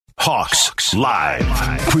Hawks Live.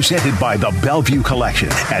 Presented by the Bellevue Collection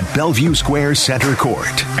at Bellevue Square Center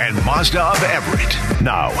Court and Mazda of Everett.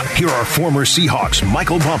 Now, here are former Seahawks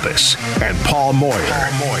Michael Bumpus and Paul Moyer.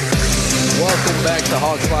 Welcome back to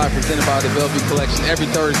Hawks Live, presented by the Bellevue Collection. Every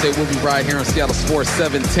Thursday, we'll be right here on Seattle Sports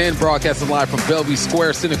 710, broadcasting live from Bellevue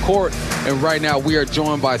Square Center Court. And right now, we are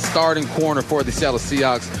joined by starting corner for the Seattle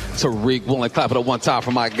Seahawks, Tariq Woolen. Clap it up one time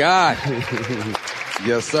for my guy.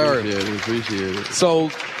 Yes, sir. Appreciate it. So,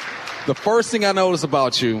 the first thing I noticed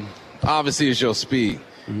about you, obviously, is your speed.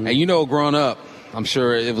 Mm-hmm. And you know, growing up, I'm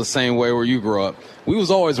sure it was the same way where you grew up. We was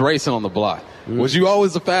always racing on the block. Mm-hmm. Was you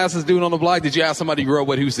always the fastest dude on the block? Did you have somebody you grew up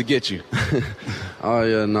with who used to get you? Oh,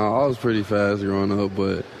 yeah, no, I was pretty fast growing up,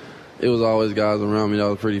 but it was always guys around me that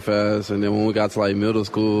was pretty fast. And then when we got to, like, middle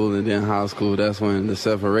school and then high school, that's when the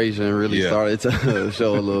separation really started to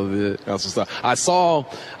show a little bit. That's what's up. I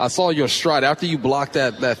saw your stride. After you blocked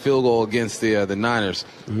that field goal against the Niners,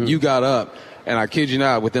 you got up. And I kid you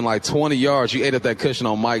not, within like 20 yards, you ate up that cushion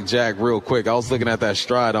on Mike Jack real quick. I was looking at that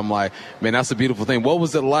stride. I'm like, man, that's a beautiful thing. What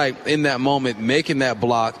was it like in that moment, making that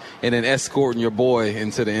block and then escorting your boy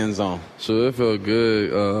into the end zone? So it felt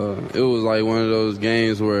good. It was like one of those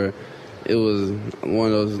games where it was one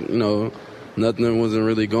of those, you know, nothing wasn't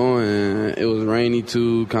really going. And it was rainy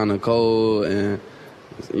too, kind of cold. And,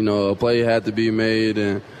 you know, a play had to be made.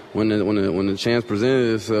 And when the chance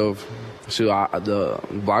presented itself, I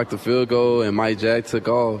blocked the field goal, and Mike Jack took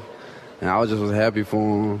off. And I was happy for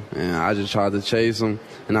him, and I just tried to chase him.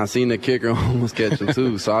 And I seen the kicker almost catch him,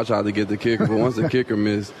 too, so I tried to get the kicker. But once the kicker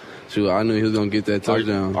missed, I knew he was going to get that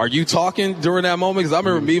touchdown. Are you talking during that moment? Because I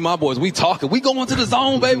remember me and my boys, we talking. We going to the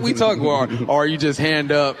zone, baby. We talking. Or are you just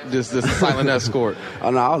hand up, just silent escort? I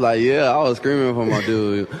was like, yeah, I was screaming for my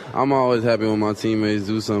dude. I'm always happy when my teammates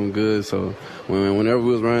do something good, so whenever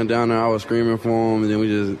we was running down there, I was screaming for them, and then we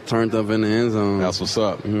just turned up in the end zone. That's what's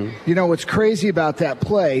up. Mm-hmm. You know what's crazy about that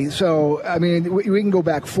play? So, I mean, we can go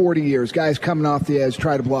back 40 years. Guys coming off the edge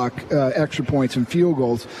try to block extra points and field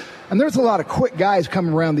goals. And there's a lot of quick guys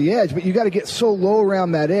coming around the edge, but you got to get so low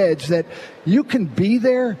around that edge that you can be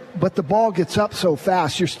there, but the ball gets up so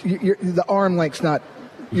fast. The arm length's not.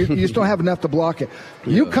 You just don't have enough to block it.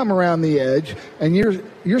 You come around the edge, and you're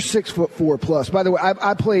 6'4" plus. By the way,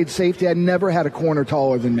 I played safety. I never had a corner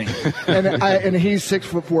taller than me, and he's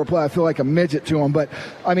 6'4" plus. I feel like a midget to him. But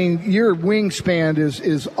I mean, your wingspan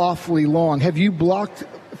is awfully long. Have you blocked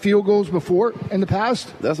field goals before in the past?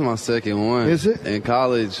 That's my second one. Is it? In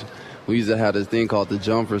college, we used to have this thing called the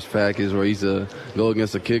jumpers package, where we used to go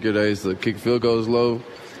against a kicker that used to kick field goals low.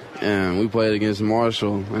 And we played against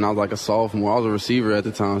Marshall, and I was like a sophomore. I was a receiver at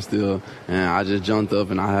the time still, and I just jumped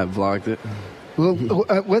up and I had blocked it. Well,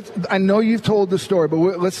 I know you've told the story, but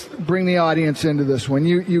let's bring the audience into this one.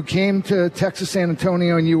 You came to Texas San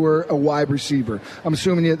Antonio, and you were a wide receiver. I'm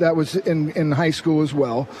assuming that was in high school as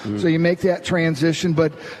well. Mm-hmm. So you make that transition,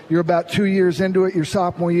 but you're about 2 years into it, your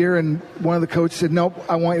sophomore year, and one of the coaches said, nope,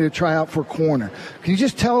 I want you to try out for corner. Can you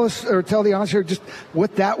just tell us, or tell the audience here, just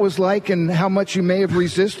what that was like and how much you may have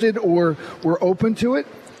resisted or were open to it?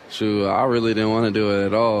 Shoot, I really didn't want to do it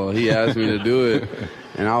at all. He asked me to do it.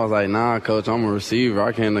 And I was like, nah, coach, I'm a receiver.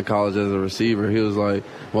 I came to college as a receiver. He was like,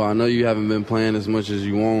 well, I know you haven't been playing as much as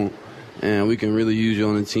you want, and we can really use you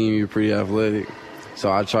on the team. You're pretty athletic.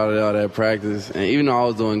 So I tried it out at practice. And even though I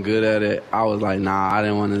was doing good at it, I was like, nah, I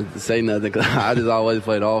didn't want to say nothing because I just always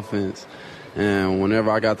played offense. And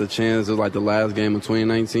whenever I got the chance, it was like the last game of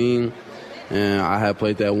 2019, and I had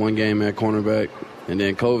played that one game at cornerback. And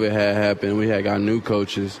then COVID had happened. We had got new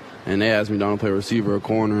coaches, and they asked me, don't play receiver or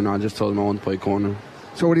corner, and I just told them I wanted to play corner.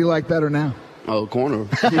 So what do you like better now? Oh, corner.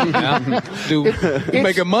 Dude, you're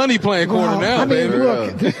making money playing corner now, I mean, baby.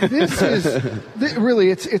 Look, this is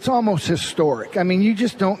really, it's almost historic. I mean, you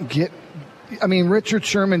just don't get. I mean, Richard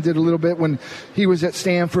Sherman did a little bit when he was at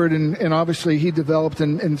Stanford, and obviously he developed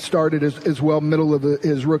and started as well middle of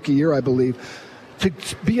his rookie year, I believe. To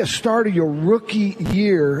be a starter your rookie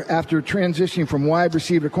year after transitioning from wide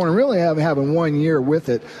receiver to corner, really having 1 year with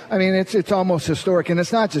it. I mean, it's almost historic, and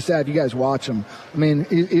it's not just that. You guys watch him. I mean,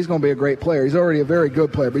 he's going to be a great player. He's already a very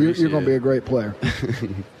good player, but you're going to be a great player.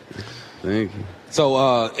 Thank you.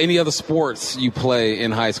 So any other sports you play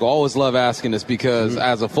in high school? I always love asking this because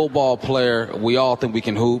as a football player, we all think we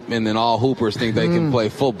can hoop, and then all hoopers think they can play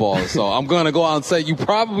football. So I'm going to go out and say you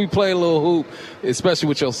probably play a little hoop, especially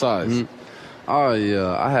with your size. Oh,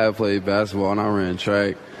 yeah. I have played basketball, and I ran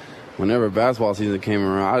track. Whenever basketball season came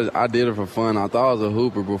around, I did it for fun. I thought I was a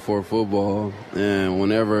hooper before football. And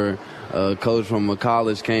whenever a coach from a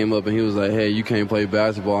college came up and he was like, hey, you can't play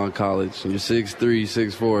basketball in college. You're 6'3",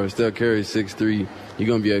 6'4". Steph Curry's 6'3". You're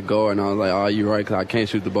going to be a guard. And I was like, oh, you're right, because I can't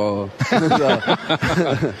shoot the ball.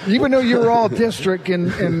 Even though you were all district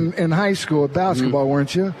in high school at basketball,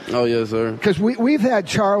 weren't you? Oh, yes, sir. Because we've had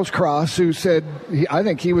Charles Cross, who said, I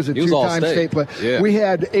think he was a two-time state player. Yeah. We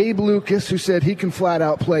had Abe Lucas, who said he can flat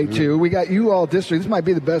out play, too. We got you all district. This might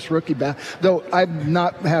be the best rookie though I've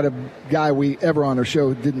not had a guy we ever on our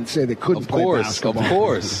show didn't say they couldn't play basketball. Of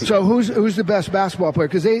course. So who's the best basketball player?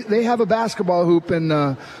 Because they have a basketball hoop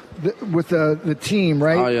with the team,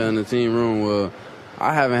 right? Oh, yeah, in the team room. Well,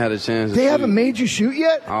 I haven't had a chance to They shoot. haven't made you shoot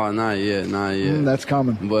yet? Oh, not yet. That's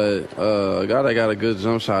coming. But a guy that got a good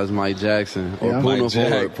jump shot is Mike Jackson. Or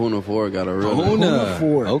Puna Ford got a real Puna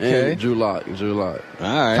Ford. Okay. And Drew Lock. All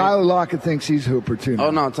right. Tyler Lockett thinks he's Hooper, too. Now. Oh,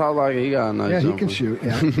 no, Tyler Lockett, he got a nice jumper. He can shoot,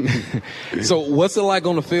 yeah. So what's it like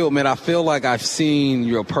on the field, man? I feel like I've seen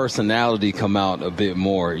your personality come out a bit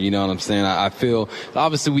more. You know what I'm saying? I feel,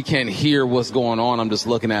 obviously we can't hear what's going on. I'm just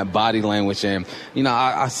looking at body language. And, you know,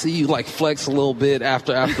 I see you, like, flex a little bit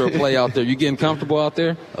after a play out there. You getting comfortable out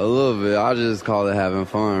there? A little bit. I just call it having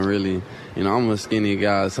fun, really. You know, I'm a skinny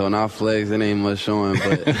guy, so when I flex, it ain't much showing.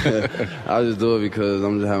 But I just do it because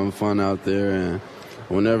I'm just having fun out there. And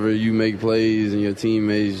whenever you make plays and your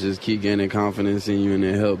teammates just keep gaining confidence in you, and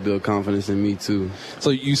it help build confidence in me, too.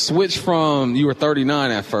 So you switched from, you were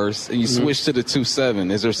 39 at first, and you switched to the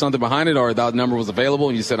 2.7. Is there something behind it, or that number was available,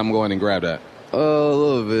 and you said, I'm going and grab that? A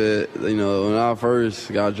little bit. You know, when I first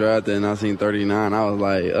got drafted and I seen 39, I was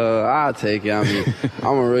like, I'll take it. I mean,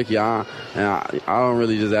 I'm a rookie, and I don't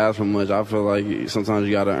really just ask for much. I feel like sometimes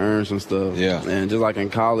you got to earn some stuff. Yeah. And just like in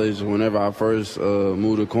college, whenever I first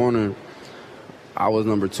moved to corner, I was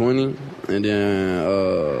number 20, and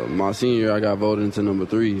then my senior year I got voted into number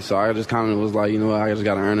 3. So I just kind of was like, you know what, I just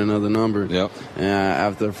got to earn another number. Yep. And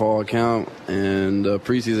after fall camp and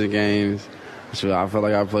preseason games, sure, I felt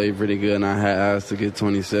like I played pretty good, and I had asked to get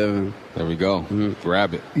 27. There we go.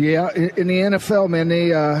 Grab it. Yeah, in the NFL, man,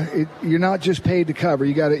 you're not just paid to cover.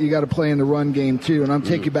 You got to play in the run game too. And I'm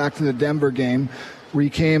taking you back to the Denver game where you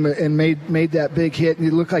came and made that big hit. And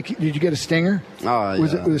you looked like, did you get a stinger? Oh, yeah.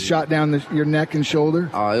 Was it a shot down your neck and shoulder?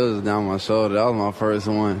 Oh, it was down my shoulder. That was my first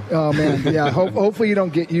one. Oh man, yeah. Hopefully you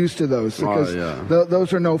don't get used to those because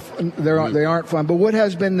those are they aren't fun. But what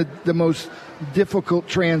has been the most difficult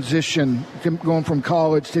transition going from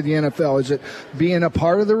college to the NFL? Is it being a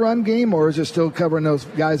part of the run game, or is it still covering those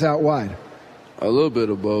guys out wide? A little bit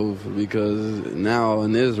of both, because now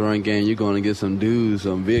in this run game, you're going to get some dudes,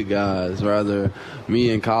 some big guys. Rather, me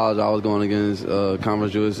in college, I was going against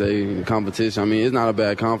Conference USA competition. I mean, it's not a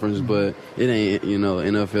bad conference, but it ain't,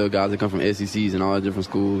 NFL guys that come from SECs and all the different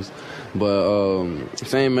schools. But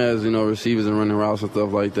same as, receivers and running routes and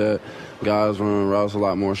stuff like that, guys running routes a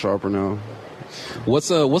lot more sharper now. What's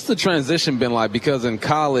the transition been like? Because in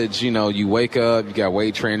college, you wake up, you got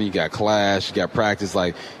weight training, you got class, you got practice.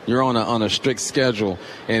 Like, you're on a strict schedule.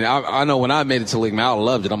 And I know when I made it to league, man, I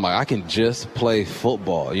loved it. I'm like, I can just play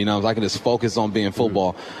football. I can just focus on being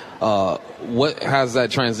football. What has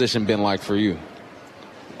that transition been like for you?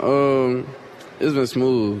 It's been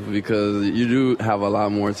smooth because you do have a lot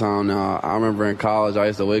more time now. I remember in college, I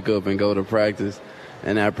used to wake up and go to practice.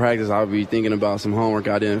 And at practice, I'll be thinking about some homework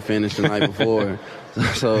I didn't finish the night before.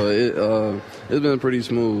 So it's been pretty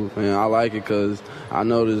smooth, and I like it because I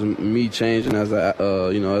noticed me changing as a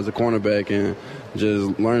cornerback and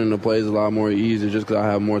just learning the plays a lot more easier just because I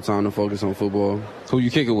have more time to focus on football. Who you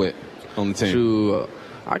kick it with on the team?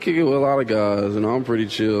 I kick it with a lot of guys. I'm pretty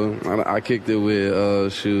chill. I kicked it with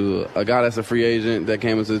a guy that's a free agent that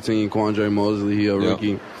came into the team, Quandre Mosley. He a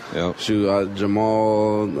rookie. Yep.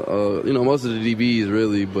 Jamal, most of the DBs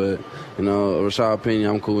really, but, Rashad Penny,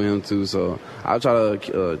 I'm cool with him too. So I try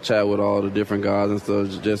to chat with all the different guys and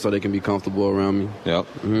stuff just so they can be comfortable around me. Yep.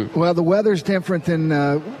 Mm-hmm. Well, the weather's different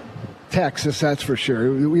than Texas, that's for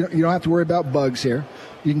sure. You don't have to worry about bugs here.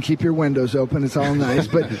 You can keep your windows open. It's all nice.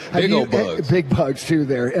 But big bugs too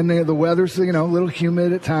there. And the weather's, a little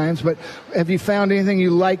humid at times. But have you found anything you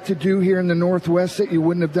like to do here in the Northwest that you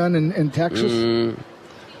wouldn't have done in Texas?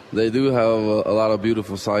 They do have a lot of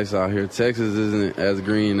beautiful sights out here. Texas isn't as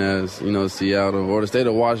green as, Seattle or the state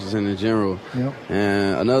of Washington in general. Yep.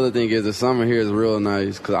 And another thing is the summer here is real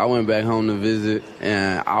nice because I went back home to visit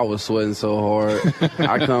and I was sweating so hard.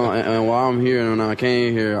 And while I'm here and when I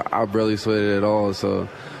came here, I barely sweated at all. So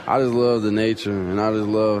I just love the nature and I just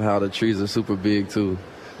love how the trees are super big too.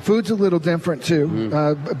 Food's a little different too.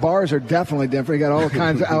 Bars are definitely different. You got all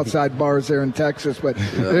kinds of outside bars there in Texas, but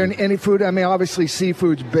are there any food? I mean, obviously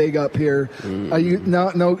seafood's big up here. Are you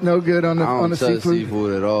no good on the seafood? I don't touch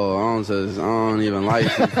seafood at all. I don't even like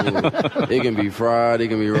seafood. It can be fried, it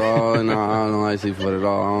can be raw, and I don't like seafood at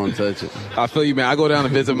all. I don't touch it. I feel you, man. I go down to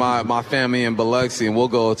visit my family in Biloxi, and we'll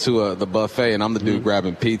go to the buffet, and I'm the dude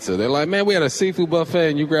grabbing pizza. They're like, man, we had a seafood buffet,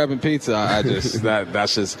 and you grabbing pizza. I just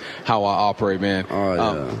that's just how I operate, man. Oh,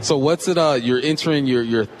 yeah. So what's it? You're entering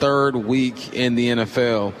your third week in the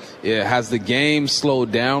NFL. Has the game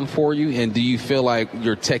slowed down for you, and do you feel like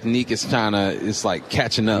your technique is it's like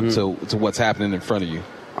catching up to what's happening in front of you?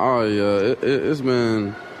 Oh yeah, it's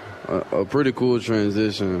been a pretty cool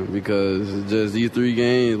transition because just these 3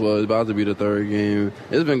 games. Well, it's about to be the 3rd game.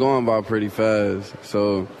 It's been going by pretty fast.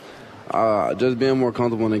 So just being more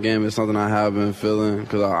comfortable in the game is something I have been feeling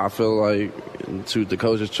because I feel like the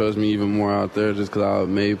coaches trust me even more out there just because I've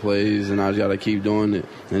made plays and I just got to keep doing it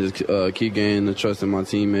and just keep gaining the trust in my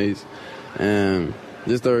teammates. And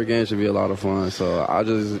this 3rd game should be a lot of fun, so I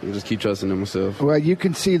just keep trusting in myself. Well, you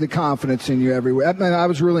can see the confidence in you everywhere. I mean, I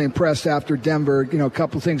was really impressed after Denver. You know, a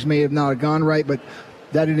couple things may have not gone right, but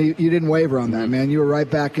you didn't waver on that, man. You were right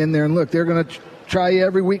back in there. And look, they're going to try you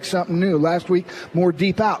every week something new. Last week, more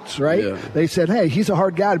deep outs, right? Yeah. They said, hey, he's a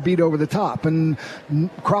hard guy to beat over the top and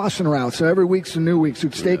crossing routes. So every week's a new week. So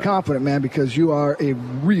stay confident, man, because you are a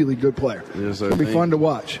really good player. Yes, sir. It'll be fun to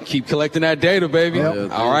watch. Keep collecting that data, baby.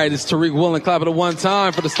 Yep. All right, it's Tariq Woolen. Clap it at one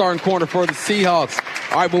time for the starting corner for the Seahawks.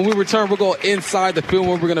 All right, when we return, we'll go inside the field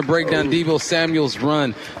where we're going to break down Deebo Samuel's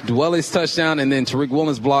run, Dwelly's touchdown, and then Tariq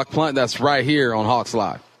Woolen's block punt. That's right here on Hawks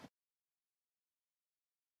Live.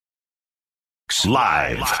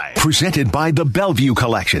 Live. Presented by the Bellevue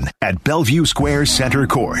Collection at Bellevue Square Center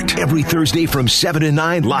Court. Every Thursday from 7 to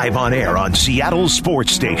 9, live on air on Seattle's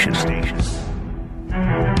sports station.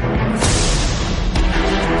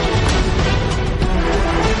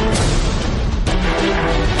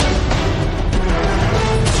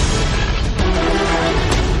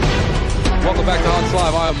 Welcome back to Hawks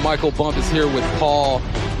Live. I am Michael Bumpus here with Paul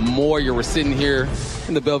Moyer. We're sitting here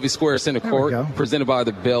in the Bellevue Square Center Court, presented by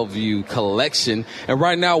the Bellevue Collection. And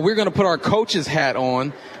right now, we're going to put our coach's hat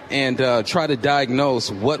on and try to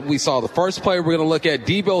diagnose what we saw. The first play we're going to look at,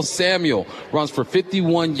 Deebo Samuel runs for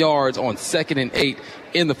 51 yards on 2nd and 8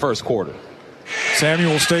 in the first quarter.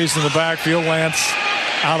 Samuel stays in the backfield. Lance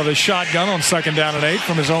out of the shotgun on 2nd down and 8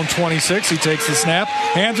 from his own 26. He takes the snap,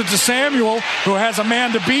 hands it to Samuel, who has a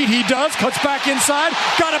man to beat. He does, cuts back inside,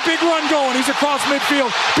 got a big run going. He's across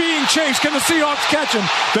midfield, being chased. Can the Seahawks catch him?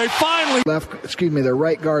 They finally... their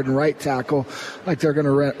right guard and right tackle, like they're going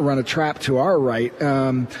to run a trap to our right.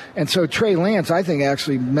 And so Trey Lance, I think,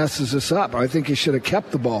 actually messes us up. I think he should have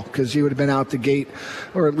kept the ball because he would have been out the gate,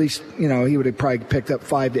 or at least, he would have probably picked up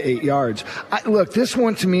 5 to 8 yards. Look, this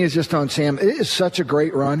one to me is just on Sam. It is such a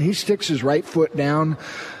great run. He sticks his right foot down.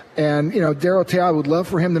 And, Darryl Taylor, I would love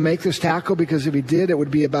for him to make this tackle because if he did, it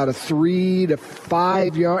would be about a 3 to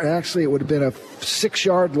 5 yard. Actually, it would have been a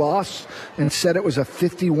 6-yard loss. Instead, it was a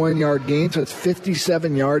 51-yard gain. So it's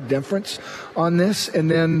 57-yard difference on this.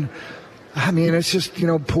 And then, it's just,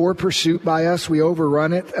 poor pursuit by us. We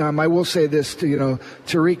overrun it. I will say this to,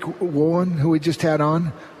 Tariq Woolen, who we just had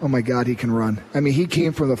on. Oh, my God, he can run. He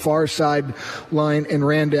came from the far side line and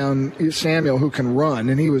ran down Samuel, who can run,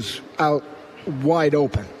 and he was out wide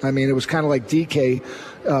open. It was kind of like DK,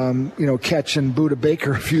 catching Buda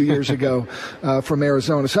Baker a few years ago from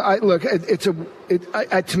Arizona. So,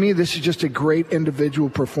 to me, this is just a great individual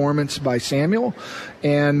performance by Samuel,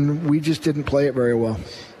 and we just didn't play it very well.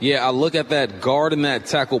 Yeah, I look at that guard and that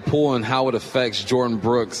tackle pull and how it affects Jordan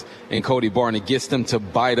Brooks and Cody Barton. It gets them to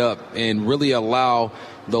bite up and really allow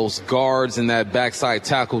those guards and that backside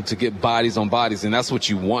tackle to get bodies on bodies, and that's what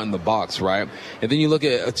you want in the box, right? And then you look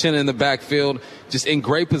at Uchenna in the backfield, just in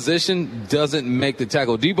great position, doesn't make the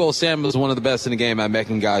tackle. Deebo Samuel is one of the best in the game at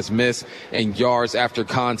making guys miss and yards after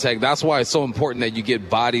contact. That's why it's so important that you get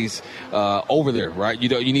bodies over there, right?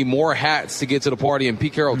 You need more hats to get to the party, and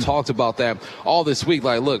Pete Carroll talked about that all this week.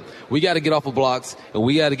 Like, look, we got to get off of blocks, and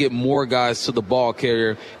we got to get more guys to the ball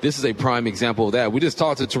carrier. This is a prime example of that. We just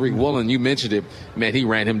talked to Tariq Woolen. You mentioned it. Man, he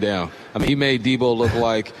ran him down. He made Deebo look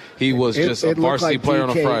like he was just a varsity player on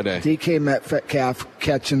a Friday. DK Metcalf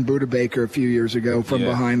catching Buda Baker a few years ago from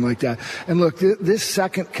behind like that. And look, this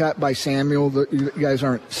second cut by Samuel. You guys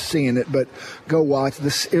aren't seeing it, but go watch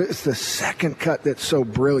this. It's the second cut that's so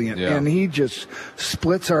brilliant, and he just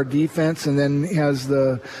splits our defense, and then has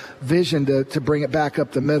the vision to bring it back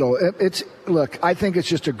up the middle. Look, I think it's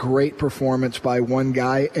just a great performance by one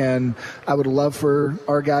guy, and I would love for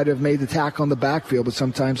our guy to have made the tackle on the backfield, but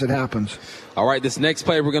sometimes it happens. All right, this next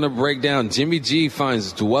play we're going to break down. Jimmy G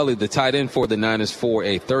finds Dwelly, the tight end for the Niners, for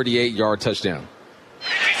a 38-yard touchdown.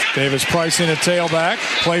 Davis pricing a tailback.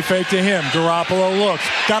 Play fake to him. Garoppolo looks.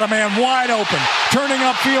 Got a man wide open. Turning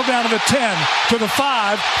upfield down to the 10, to the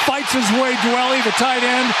 5. Fights his way. Dwelly, the tight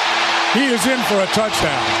end. He is in for a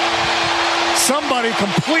touchdown. Somebody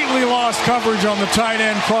completely lost coverage on the tight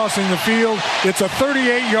end crossing the field. It's a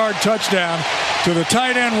 38-yard touchdown to the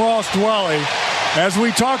tight end, Ross Dwelly. As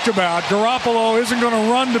we talked about, Garoppolo isn't going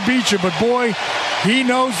to run to beat you, but boy, he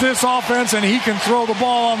knows this offense and he can throw the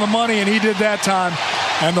ball on the money, and he did that time.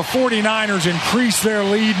 And the 49ers increase their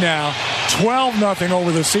lead now, 12-0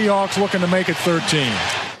 over the Seahawks, looking to make it 13.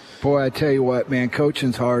 Boy, I tell you what, man,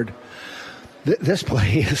 coaching's hard. This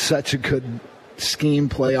play is such a good scheme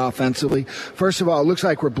play offensively. First of all, it looks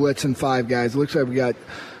like we're blitzing 5 guys. It looks like we got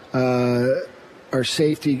our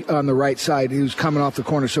safety on the right side who's coming off the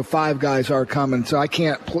corner. So 5 guys are coming. So I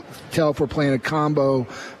can't tell if we're playing a combo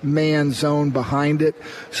man zone behind it.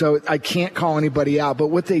 So I can't call anybody out. But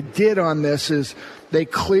what they did on this is they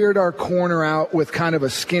cleared our corner out with kind of a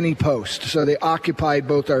skinny post. So they occupied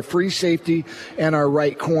both our free safety and our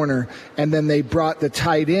right corner. And then they brought the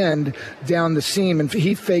tight end down the seam. And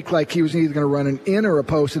he faked like he was either going to run an in or a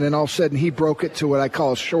post. And then all of a sudden he broke it to what I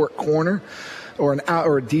call a short corner, or an out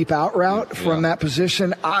or a deep out route from that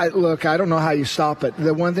position. I don't know how you stop it.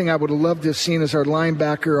 The one thing I would have loved to have seen is our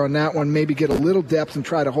linebacker on that one maybe get a little depth and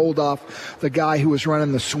try to hold off the guy who was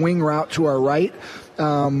running the swing route to our right.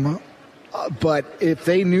 But if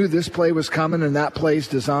they knew this play was coming and that play's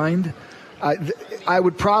designed, I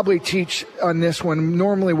would probably teach on this one.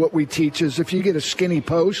 Normally what we teach is if you get a skinny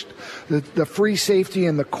post, the free safety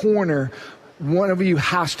in the corner, one of you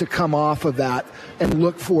has to come off of that and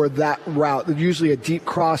look for that route, usually a deep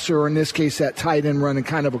crosser, or in this case, that tight end running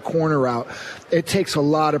kind of a corner route. It takes a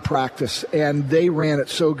lot of practice, and they ran it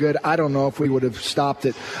so good. I don't know if we would have stopped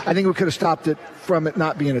it. I think we could have stopped it from it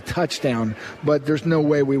not being a touchdown, but there's no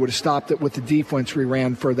way we would have stopped it with the defense we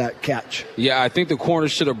ran for that catch. Yeah, I think the corner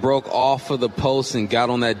should have broke off of the post and got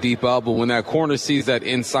on that deep out, but when that corner sees that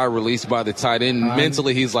inside release by the tight end,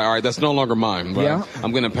 mentally he's like, all right, that's no longer mine, right? Yeah.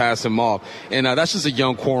 I'm going to pass him off. And that's just a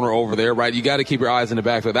young corner over there, right? You got to keep your eyes in the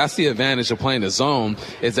backfield. That's the advantage of playing the zone,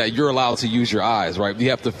 is that you're allowed to use your eyes, right? You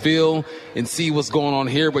have to feel and see what's going on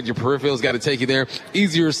here, but your peripheral's got to take you there.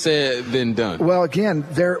 Easier said than done. Well, again,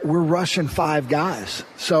 we're rushing 5 guys.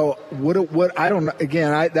 So what I don't know.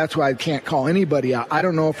 Again, that's why I can't call anybody out. I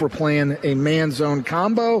don't know if we're playing a man zone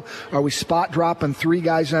combo. Are we spot dropping 3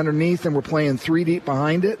 guys underneath and we're playing 3 deep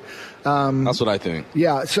behind it? That's what I think.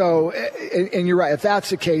 Yeah. So, and you're right. If that's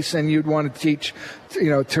the case, then you'd want to teach,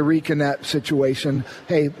 Tariq in that situation.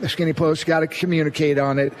 Hey, skinny post, got to communicate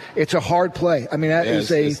on it. It's a hard play. I mean, that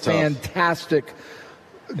is a fantastic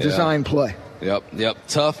design play. Yep.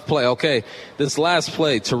 Tough play. Okay, this last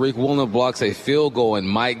play, Tariq Woolen blocks a field goal, and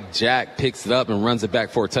Mike Jack picks it up and runs it back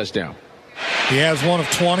for a touchdown. He has one of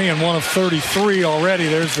 20 and one of 33 already.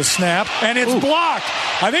 There's the snap, and it's blocked.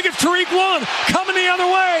 I think it's Tariq Woolen coming the other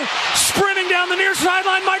way, sprinting down the near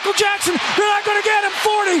sideline. Michael Jackson, they're not going to get him.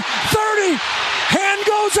 40, 30, hand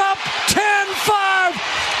goes up, 10-5,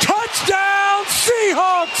 touchdown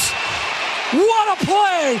Seahawks. What a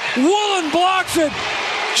play. Woolen blocks it.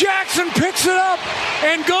 Jackson picks it up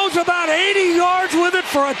and goes about 80 yards with it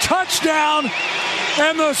for a touchdown.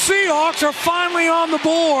 And the Seahawks are finally on the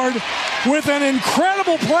board with an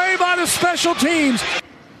incredible play by the special teams.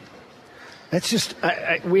 That's just,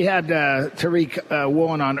 we had Tariq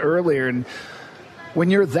Woolen on earlier, and when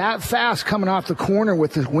you're that fast coming off the corner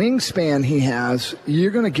with the wingspan he has,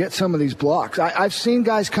 you're going to get some of these blocks. I've seen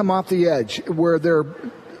guys come off the edge where they're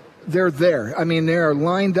there. I mean, they're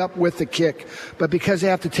lined up with the kick, but because they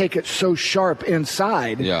have to take it so sharp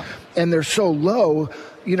inside and they're so low,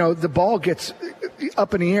 the ball gets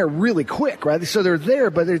up in the air really quick, right? So they're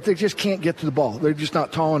there, but they just can't get to the ball. They're just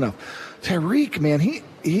not tall enough. Tariq, man, he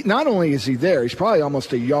not only is he there, he's probably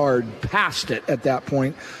almost a yard past it at that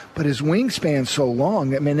point, but his wingspan's so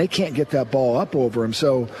long that, man, they can't get that ball up over him.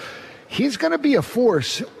 So he's going to be a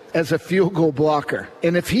force as a field goal blocker.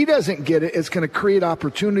 And if he doesn't get it, it's going to create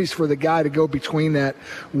opportunities for the guy to go between that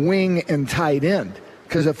wing and tight end.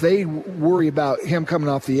 Because if they worry about him coming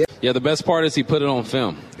off the edge. Yeah, the best part is he put it on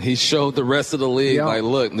film. He showed the rest of the league, like,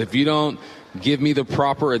 look, if you don't give me the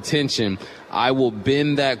proper attention, I will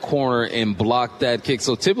bend that corner and block that kick.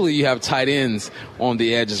 So typically you have tight ends on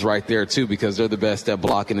the edges right there too, because they're the best at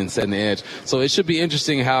blocking and setting the edge. So it should be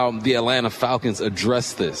interesting how the Atlanta Falcons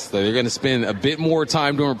address this. They're going to spend a bit more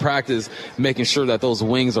time during practice making sure that those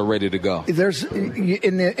wings are ready to go. There's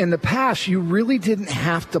in the past, you really didn't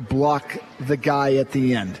have to block the guy at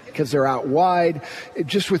the end because they're out wide.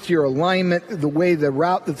 Just with your alignment, the way the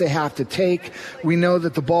route that they have to take, we know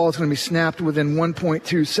that the ball is going to be snapped within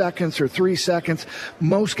 1.2 seconds or 3 seconds.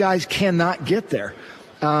 Most guys cannot get there.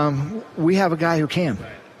 We have a guy who can.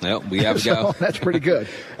 Yep, we have a guy. So that's pretty good.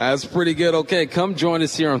 That's pretty good. Okay, come join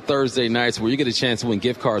us here on Thursday nights where you get a chance to win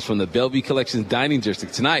gift cards from the Bellevue Collection's Dining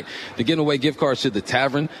District. Tonight, they're giving away gift cards to the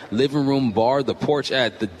Tavern, Living Room Bar, the Porch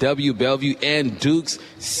at the W Bellevue, and Duke's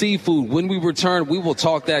Seafood. When we return, we will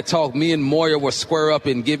talk that talk. Me and Moyer will square up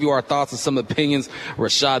and give you our thoughts on some opinions.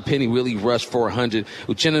 Rashad Penny really rushed for 100.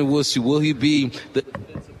 Uchenna Nwosu, will he be the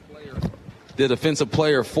defensive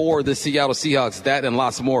player for the Seattle Seahawks? That and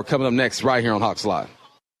lots more coming up next right here on Hawks Live.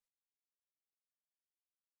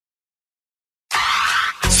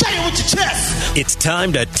 Chest. It's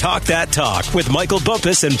time to talk that talk with Michael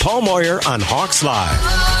Bumpus and Paul Moyer on Hawks Live.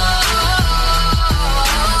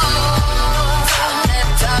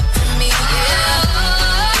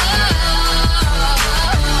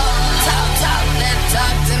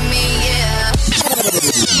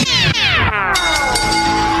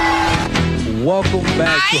 Welcome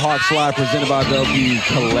back to Hawks Live, presented by Bellevue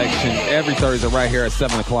Collection. Every Thursday right here at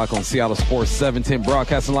 7 o'clock on Seattle Sports 710,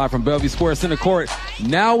 broadcasting live from Bellevue Square Center Court.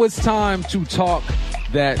 Now it's time to talk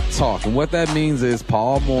that talk. And what that means is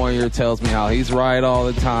Paul Moyer tells me how he's right all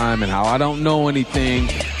the time and how I don't know anything,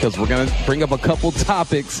 because we're going to bring up a couple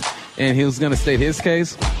topics and he was going to state his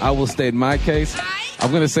case. I will state my case.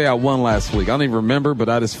 I'm going to say I won last week. I don't even remember, but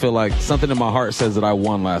I just feel like something in my heart says that I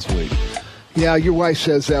won last week. Yeah, your wife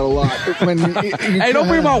says that a lot. Hey, don't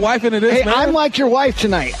bring my wife into this, Hey, man. I'm like your wife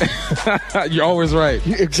tonight. You're always right.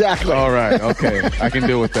 Exactly. All right. Okay. I can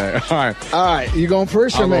deal with that. All right. You going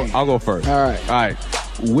first or me? I'll go first. All right.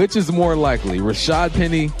 Which is more likely? Rashad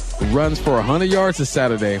Penny runs for 100 yards this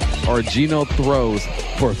Saturday, or Geno throws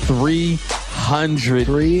for 300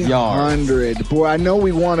 yards? 300. Boy, I know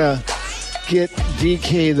we want to get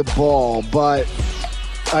DK the ball, but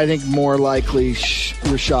I think more likely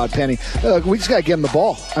Rashad Penny. Look, we just got to get him the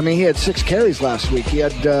ball. I mean, he had 6 carries last week. He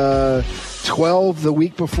had 12 the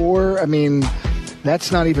week before. I mean, that's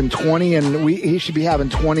not even 20, and he should be having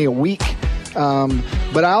 20 a week.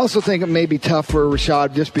 But I also think it may be tough for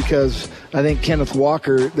Rashad just because I think Kenneth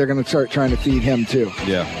Walker, they're going to start trying to feed him too.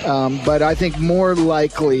 Yeah. But I think more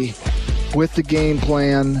likely with the game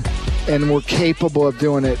plan, and we're capable of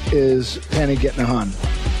doing it, is Penny getting a 100.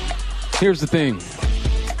 Here's the thing.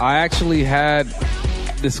 I actually had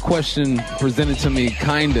this question presented to me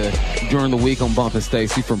during the week on Bump and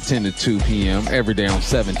Stacy from 10 to 2 p.m. every day on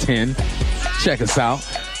 710. Check us out.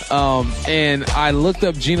 And I looked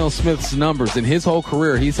up Geno Smith's numbers. In his whole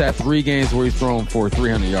career, he's had 3 games where he's thrown for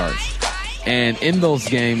 300 yards. And in those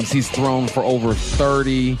games, he's thrown for over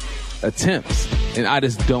 30 attempts. And I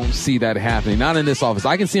just don't see that happening. Not in this offense.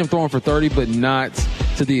 I can see him throwing for 30, but not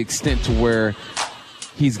to the extent to where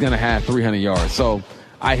he's going to have 300 yards. So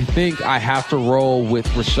I think I have to roll with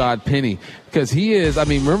Rashad Penny because he is, I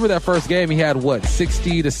mean, remember that first game, he had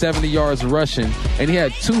 60 to 70 yards rushing, and he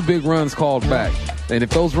had 2 big runs called back. And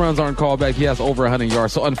if those runs aren't called back, he has over 100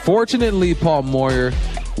 yards. So unfortunately, Paul Moyer,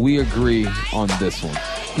 we agree on this one.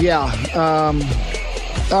 Yeah.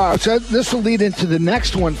 So this will lead into the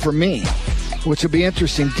next one for me, which will be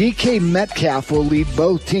interesting. DK Metcalf will lead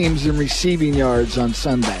both teams in receiving yards on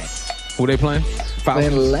Sunday. Who they playing?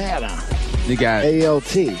 Falcons. Atlanta. You got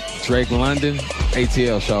ALT. Drake London,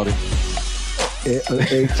 ATL, shawty.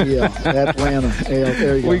 ATL. Atlanta. AL.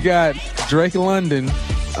 There you go. We got Drake London,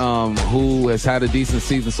 who has had a decent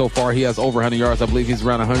season so far. He has over 100 yards. I believe he's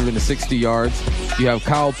around 160 yards. You have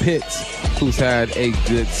Kyle Pitts, who's had a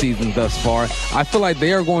good season thus far. I feel like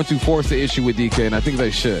they are going to force the issue with DK, and I think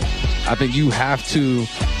they should. I think you have to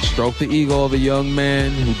stroke the ego of a young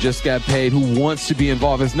man who just got paid, who wants to be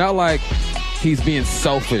involved. It's not like he's being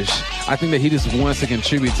selfish. I think that he just wants to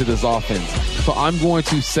contribute to this offense. So I'm going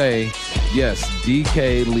to say, yes,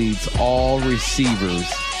 DK leads all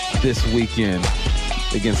receivers this weekend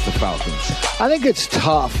against the Falcons. I think it's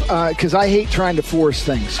tough because I hate trying to force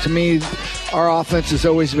things. To me, our offense has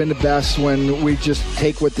always been the best when we just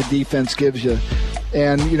take what the defense gives you.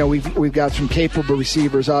 And, we've got some capable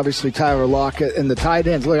receivers, obviously Tyler Lockett and the tight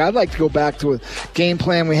ends. Look, I'd like to go back to a game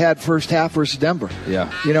plan we had first half versus Denver. Yeah.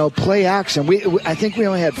 Play action. I think we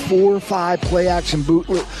only had 4 or 5 play action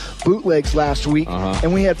bootlegs last week,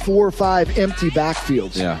 and we had 4 or 5 empty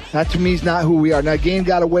backfields. Yeah. That to me is not who we are. Now, game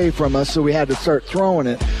got away from us, so we had to start throwing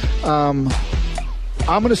it. I'm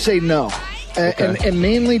going to say no. Okay. And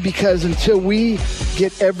mainly because until we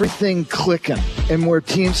get everything clicking and where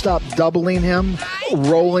teams stop doubling him,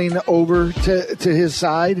 rolling over to his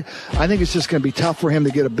side, I think it's just going to be tough for him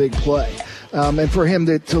to get a big play. And for him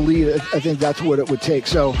to lead, I think that's what it would take.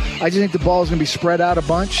 So I just think the ball is going to be spread out a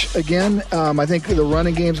bunch again. I think the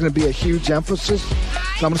running game is going to be a huge emphasis.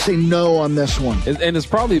 So I'm going to say no on this one. And it's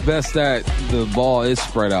probably best that the ball is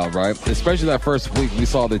spread out, right? Especially that first week, we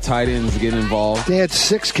saw the tight ends get involved. They had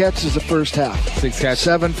 6 catches the first half. 6 catches.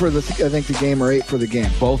 7 for the game, or 8 for the game.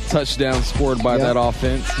 Both touchdowns scored by that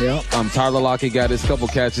offense. Yeah. Tyler Lockett got his couple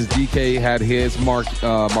catches. DK had his.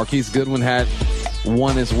 Marquise Goodwin had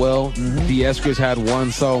one as well. The Eskers had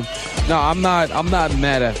one. So, no, I'm not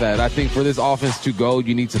mad at that. I think for this offense to go,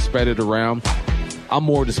 you need to spread it around. I'm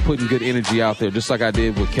more just putting good energy out there, just like I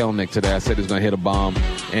did with Kelnick today. I said he was going to hit a bomb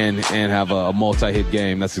and have a multi-hit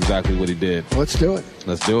game. That's exactly what he did. Let's do it.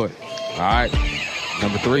 Let's do it. All right.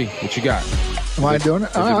 Number 3, what you got? Am I doing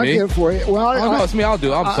it? I'll get it for you. Well, no, it's me. I'll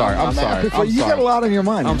do it. I'm sorry. You got a lot on your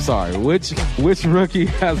mind. I'm sorry. Which rookie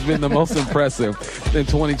has been the most impressive in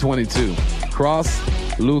 2022?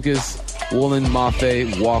 Cross, Lucas, Woolen,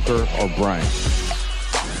 Mafe, Walker, or Bryant?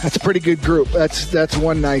 That's a pretty good group. That's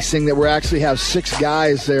one nice thing that we actually have 6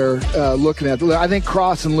 guys there looking at. I think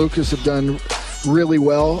Cross and Lucas have done really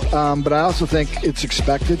well, but I also think it's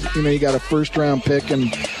expected. You got a first-round pick,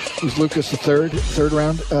 and was Lucas the third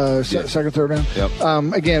round, second, third round?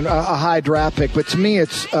 Yep. Again, a high draft pick, but to me,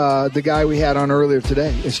 it's the guy we had on earlier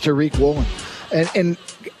today. It's Tariq Woolen, and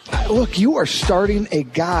look, you are starting a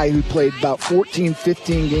guy who played about 14,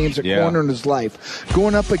 15 games at corner in his life,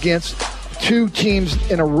 going up against 2 teams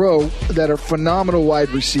in a row that are phenomenal wide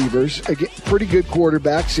receivers, pretty good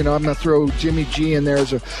quarterbacks. I'm going to throw Jimmy G in there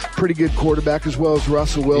as a pretty good quarterback, as well as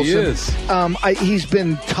Russell Wilson. He is. He's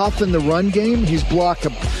been tough in the run game. He's blocked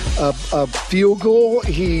a field goal.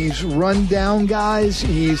 He's run down guys.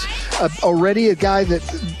 He's already a guy that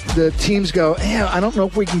the teams go, I don't know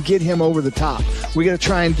if we can get him over the top. We got to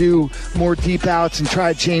try and do more deep outs and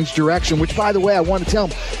try to change direction, which, by the way, I want to tell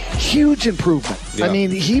him, huge improvement. Yeah. I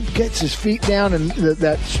mean, he gets his feet down, and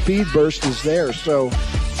that speed burst is there. So,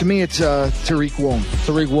 to me, it's Tariq Woolen.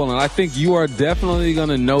 Tariq Woolen. I think you are definitely going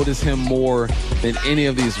to notice him more than any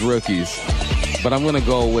of these rookies. But I'm going to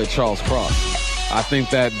go with Charles Cross. I think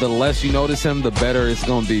that the less you notice him, the better it's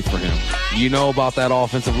going to be for him. You know about that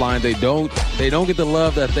offensive line. They don't get the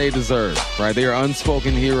love that they deserve, right? They are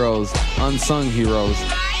unspoken heroes, unsung heroes.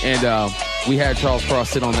 And we had Charles Cross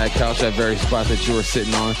sit on that couch, that very spot that you were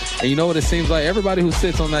sitting on. And you know what it seems like? Everybody who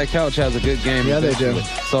sits on that couch has a good game. Yeah, they do.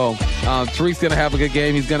 So Tariq's going to have a good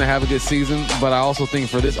game. He's going to have a good season. But I also think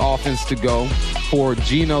for this offense to go, for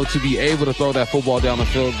Geno to be able to throw that football down the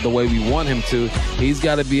field the way we want him to, he's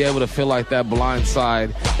got to be able to feel like that blind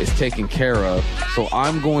side is taken care of. So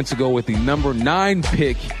I'm going to go with the number 9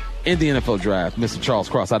 pick in the NFL draft, Mr. Charles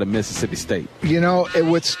Cross out of Mississippi State.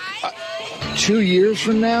 What's 2 years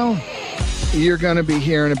from now, you're going to be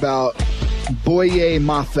hearing about Boye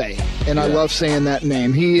Mafe, and I love saying that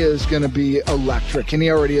name. He is going to be electric, and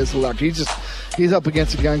he already is electric. He's up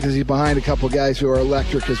against a gun because he's behind a couple guys who are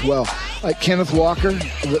electric as well. Kenneth Walker,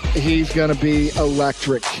 he's going to be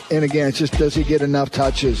electric. And again, it's just, does he get enough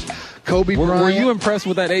touches? Kobe Bryant. Were you impressed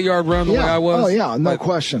with that 8-yard run the way I was? Oh, yeah, no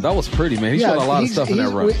question. That was pretty, man. He showed a lot of stuff in that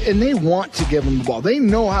run. And they want to give him the ball. They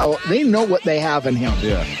know what they have in him.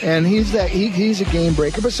 Yeah. And he's a game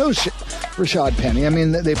breaker, but so is Rashad Penny. I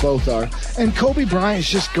mean, they both are. And Kobe Bryant is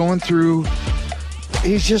just going through.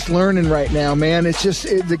 He's just learning right now, man. It's just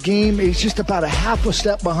the game. He's just about a half a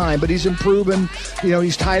step behind, but he's improving.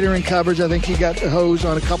 He's tighter in coverage. I think he got hosed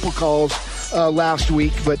on a couple calls last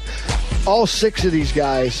week, but all 6 of these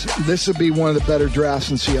guys, this would be one of the better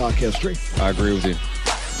drafts in Seahawks history. I agree with you.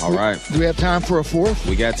 All right. Do we have time for a 4th?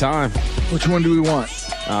 We got time. Which one do we want?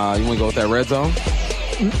 You want to go with that red zone?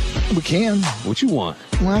 We can. What you want?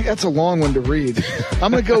 Well, that's a long one to read.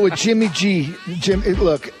 I'm going to go with Jimmy G.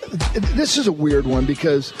 Look, this is a weird one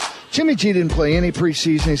because Jimmy G didn't play any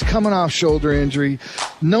preseason. He's coming off shoulder injury.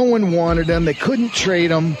 No one wanted him. They couldn't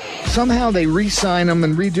trade him. Somehow they re-sign him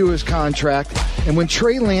and redo his contract. And when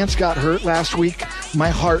Trey Lance got hurt last week, my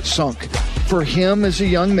heart sunk. For him as a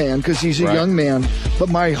young man, because he's a young man, but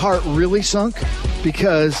my heart really sunk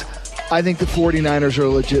because I think the 49ers are a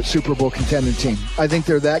legit Super Bowl contending team. I think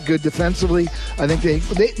they're that good defensively. I think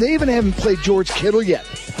they even haven't played George Kittle yet.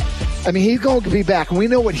 I mean, he's going to be back, and we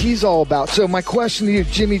know what he's all about. So my question to you,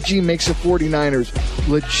 Jimmy G makes the 49ers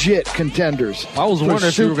legit contenders. I was wondering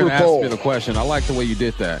if you were going to ask me the question. I like the way you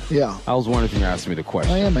did that. Yeah. I was wondering if you were going to ask me the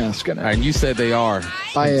question. I am asking it. And you said they are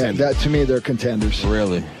contenders. I am. That, to me, they're contenders.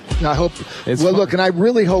 Really? And I hope. Look, and I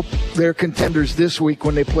really hope they're contenders this week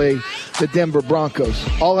when they play the Denver Broncos.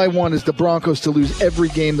 All I want is the Broncos to lose every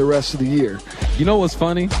game the rest of the year. You know what's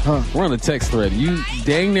funny? We're on a text thread. You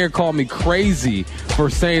dang near called me crazy for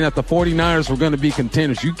saying that the 49ers were going to be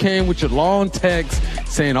contenders. You came with your long text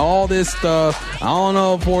saying all this stuff. I don't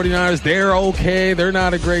know, 49ers, they're okay. They're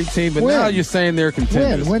not a great team. But now you're saying they're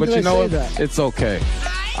contenders. When but did you know I what? say that? It's okay.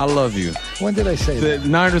 I love you. When did I say that? The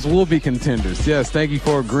Niners will be contenders. Yes, thank you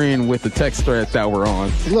for agreeing with the text thread that we're on.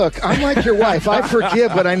 Look, I'm like your wife. I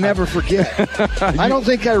forgive, but I never forget. I don't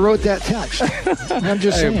think I wrote that text. I'm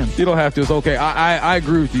just saying. You don't have to. It's okay. I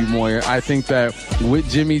agree with you, Moyer. I think that with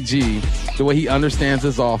Jimmy G, the way he understands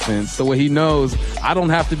his offense, the way he knows I don't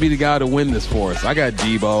have to be the guy to win this for us. I got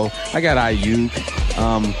Debo. I got Ayuk.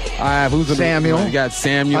 I have Samuel. You got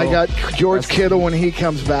Samuel. I got George Kittle when he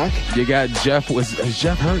comes back. You got Jeff. Is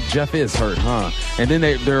Jeff hurt? Jeff is hurt, huh? And then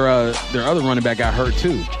their other running back got hurt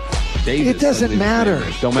too. Davis, it doesn't matter.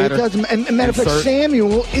 Don't matter. It doesn't. And matter of fact,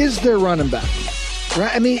 Samuel is their running back.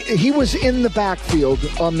 Right? I mean, he was in the backfield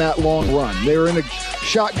on that long run. They were in a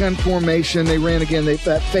shotgun formation. They ran again.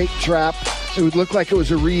 That fake trap. It would look like it was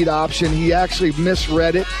a read option. He actually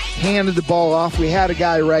misread it, handed the ball off. We had a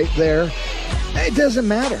guy right there. It doesn't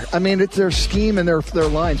matter. I mean, it's their scheme and their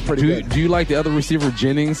line's pretty good. Do you like the other receiver,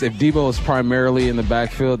 Jennings? If Debo is primarily in the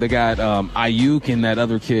backfield, they got Ayuk and that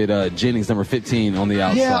other kid, Jennings, number 15, on the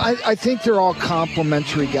outside. Yeah, I think they're all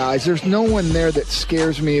complimentary guys. There's no one there that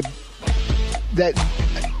scares me that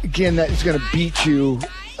is going to beat you.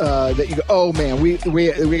 That you go, oh man, we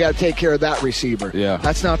got to take care of that receiver. Yeah,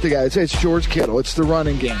 that's not the guy. It's George Kittle. It's the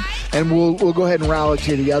running game, and we'll go ahead and rally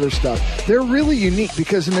to the other stuff. They're really unique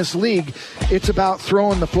because in this league, it's about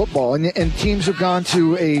throwing the football, and teams have gone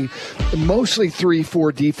to a mostly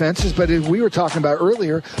 3-4 defenses. But as we were talking about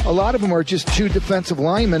earlier, a lot of them are just two defensive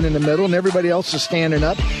linemen in the middle, and everybody else is standing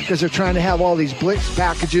up because they're trying to have all these blitz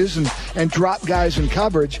packages and drop guys in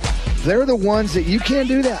coverage. They're the ones that you can't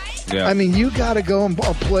do that. Yeah. I mean, you got to go and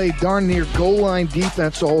play darn near goal line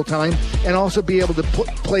defense the whole time and also be able to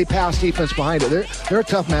play pass defense behind it. They're a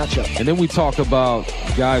tough matchup. And then we talk about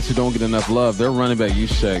guys who don't get enough love. Their running back,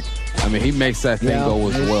 Juszczyk. I mean, he makes that thing go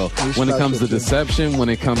as well. When it comes to deception, when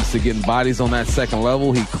it comes to getting bodies on that second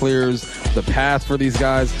level, he clears the path for these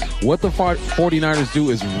guys. What the 49ers do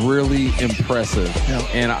is really impressive. Yeah.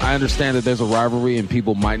 And I understand that there's a rivalry and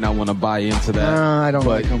people might not want to buy into that. I don't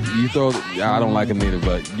like them. I don't like them either,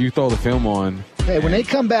 but you throw the film on. Hey, when they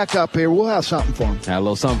come back up here, we'll have something for them. Have a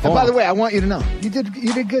little something for them. And by the way, I want you to know, you did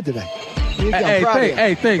good today.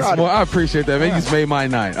 Hey, thanks, boy. I appreciate that, man. You just made my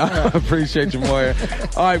night. I appreciate you, Moyer.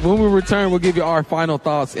 All right, when we return, we'll give you our final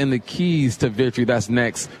thoughts and the keys to victory. That's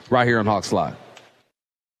next, right here on Hawks Live.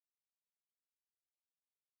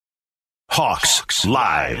 Hawks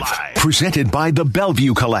Live, presented by the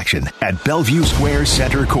Bellevue Collection at Bellevue Square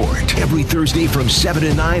Center Court. Every Thursday from 7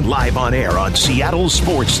 to 9, live on air on Seattle's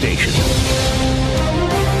sports station.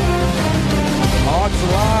 Hawks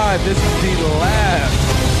Live, this is the last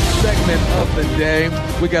segment of the day.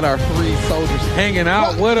 We got our 3 soldiers hanging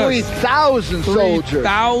out with us. 3,000 soldiers.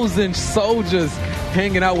 3,000 soldiers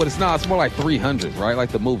hanging out with us. No, it's more like 300, right?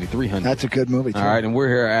 Like the movie 300. That's a good movie, too. All right, and we're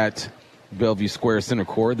here at Bellevue Square Center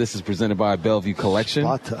Court. This is presented by Bellevue Collection.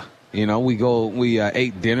 Sparta. You know, we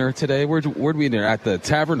ate dinner today. Where'd we eat dinner? At the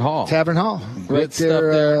Tavern Hall. Tavern Hall. Right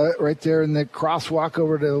there, right there in the crosswalk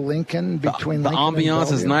over to Lincoln, between Lincoln and ambiance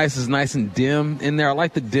Bellevue. is nice. It's nice and dim in there. I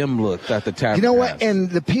like the dim look that the Tavern You know what? has.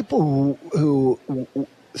 And the people who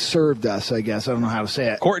served us, I guess, I don't know how to say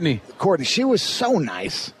it. Courtney, she was so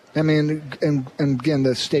nice. I mean, and again,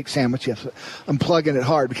 the steak sandwich, yes. I'm plugging it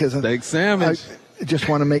hard because steak sandwich. I just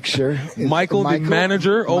want to make sure. Michael, the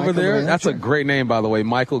manager over there. Manager. That's a great name, by the way.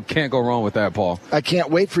 Michael, can't go wrong with that, Paul. I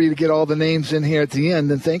can't wait for you to get all the names in here at the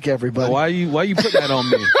end and thank everybody. Why you put that on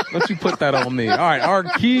me? Why don't you put that on me? All right, our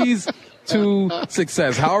keys to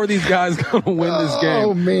success. How are these guys going to win this game?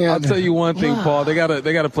 Oh man! I'll tell you one thing, Paul. They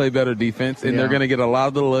gotta play better defense, and they're going to get a lot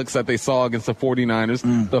of the looks that they saw against the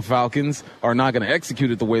 49ers. The Falcons are not going to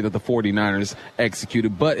execute it the way that the 49ers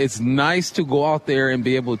executed, but it's nice to go out there and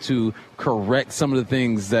be able to correct some of the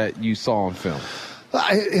things that you saw on film.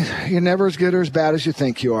 You're never as good or as bad as you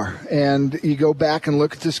think you are. And you go back and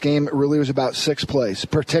look at this game, it really was about 6 plays,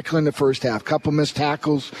 particularly in the first half. Couple missed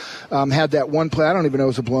tackles, had that one play. I don't even know it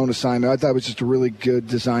was a blown assignment. I thought it was just a really good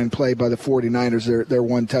design play by the 49ers, their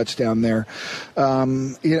one touchdown there.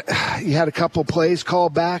 You had a couple plays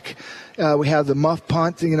called back. We have the muff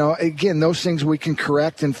punt. Again, those things we can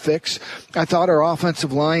correct and fix. I thought our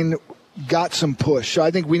offensive line got some push. So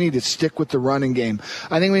I think we need to stick with the running game.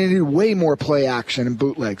 I think we need to do way more play action and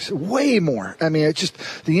bootlegs. Way more. I mean, it's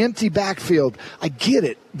just the empty backfield. I get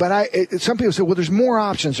it. But some people say, well, there's more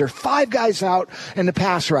options. There are 5 guys out in the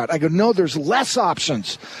pass route. I go, no, there's less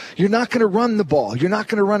options. You're not going to run the ball. You're not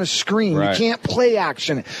going to run a screen. Right. You can't play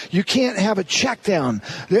action. You can't have a check down.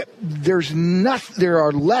 There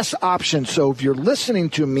are less options. So if you're listening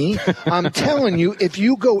to me, I'm telling you, if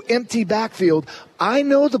you go empty backfield, I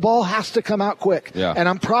know the ball has to come out quick. Yeah. And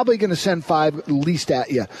I'm probably going to send 5 at least at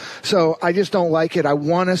you. So I just don't like it. I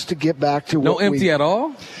want us to get back to no empty at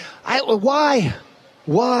all?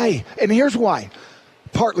 Why? And here's why.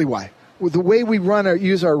 Partly why. With the way we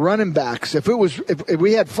use our running backs, if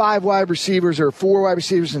we had 5 wide receivers or 4 wide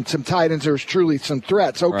receivers and some tight ends, there's truly some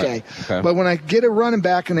threats. Okay. Right. Okay. But when I get a running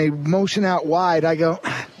back and they motion out wide, I go,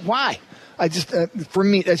 why? I just, for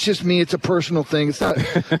me, that's just me. It's a personal thing. It's not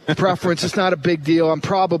preference. It's not a big deal. I'm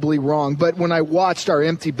probably wrong. But when I watched our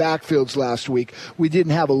empty backfields last week, we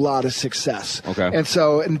didn't have a lot of success. Okay. And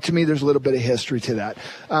to me, there's a little bit of history to that.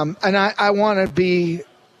 And I want to be,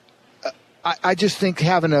 I just think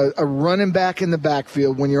having a running back in the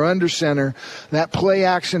backfield when you're under center, that play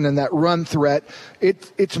action and that run threat,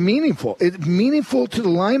 it's meaningful. It's meaningful to the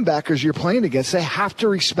linebackers you're playing against. They have to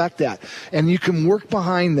respect that, and you can work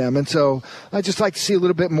behind them. And so I just like to see a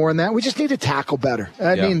little bit more in that. We just need to tackle better.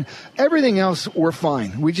 I mean, everything else we're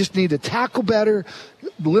fine. We just need to tackle better,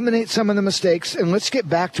 eliminate some of the mistakes, and let's get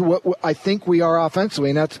back to what I think we are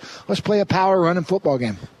offensively, and that's let's play a power running football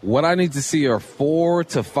game. What I need to see are 4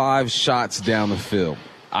 to 5 shots down the field.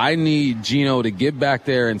 I need Geno to get back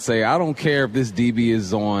there and say, I don't care if this DB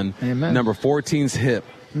is on number 14's hip.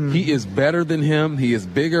 He is better than him. He is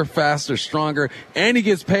bigger, faster, stronger, and he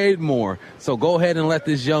gets paid more. So go ahead and let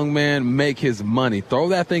this young man make his money. Throw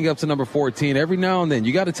that thing up to number 14 every now and then.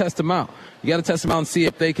 You got to test him out. You got to test him out and see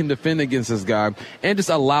if they can defend against this guy and just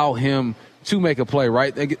allow him to make a play,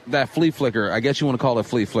 right? That flea flicker, I guess you want to call it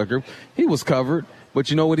flea flicker. He was covered. But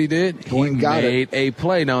you know what he did? He made a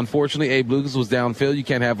play. Now, unfortunately, Abe Lucas was downfield. You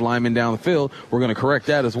can't have linemen down the field. We're going to correct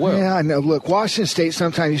that as well. Yeah, I know. Look, Washington State,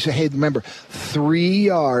 sometimes you say, hey, remember, 3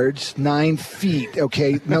 yards, 9 feet.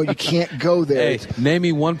 Okay, no, you can't go there. Hey, name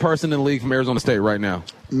me one person in the league from Arizona State right now.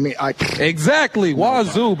 Exactly.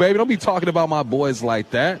 Wazoo, baby. Don't be talking about my boys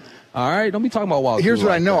like that. All right, don't be talking about Wazoo. Here's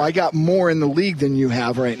what I know: I got more in the league than you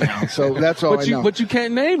have right now, so that's all I know. But you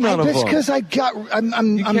can't name none of them. That's because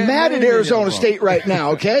I'm mad at Arizona State right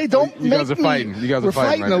now. Okay, don't you guys are fighting. You guys are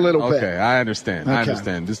fighting right a little bit. Okay, I understand. Okay. I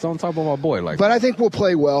understand. Just don't talk about my boy like that. But I think we'll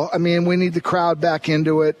play well. I mean, we need the crowd back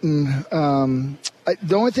into it, and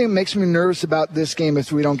the only thing that makes me nervous about this game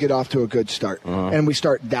is we don't get off to a good start and we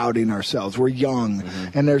start doubting ourselves. We're young,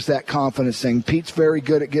 and there's that confidence thing. Pete's very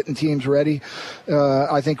good at getting teams ready.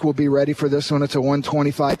 I think we'll be ready for this one. It's a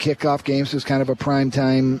 1:25 kickoff game, so it's kind of a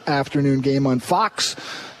primetime afternoon game on Fox.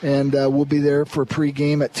 And we'll be there for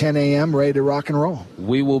pregame at 10 a.m., ready to rock and roll.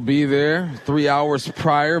 We will be there 3 hours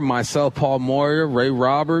prior. Myself, Paul Moyer, Ray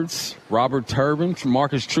Roberts, Robert Turbin,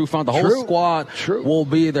 Marcus Trufant, the whole squad will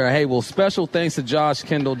be there. Hey, well, special thanks to Josh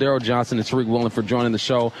Kendall, Daryl Johnson, and Tariq Woolen for joining the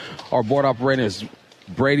show. Our board operator is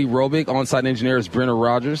Brady Robick. On-site engineer is Brenner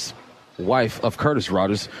Rogers, wife of Curtis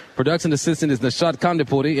Rogers. Production assistant is Nishat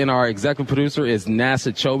Kandipuri, and our executive producer is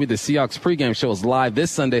Nasa Chobi. The Seahawks pregame show is live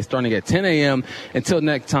this Sunday starting at 10 a.m. Until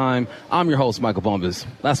next time, I'm your host, Michael Bumpus.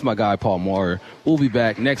 That's my guy, Paul Moyer. We'll be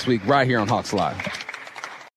back next week right here on Hawks Live.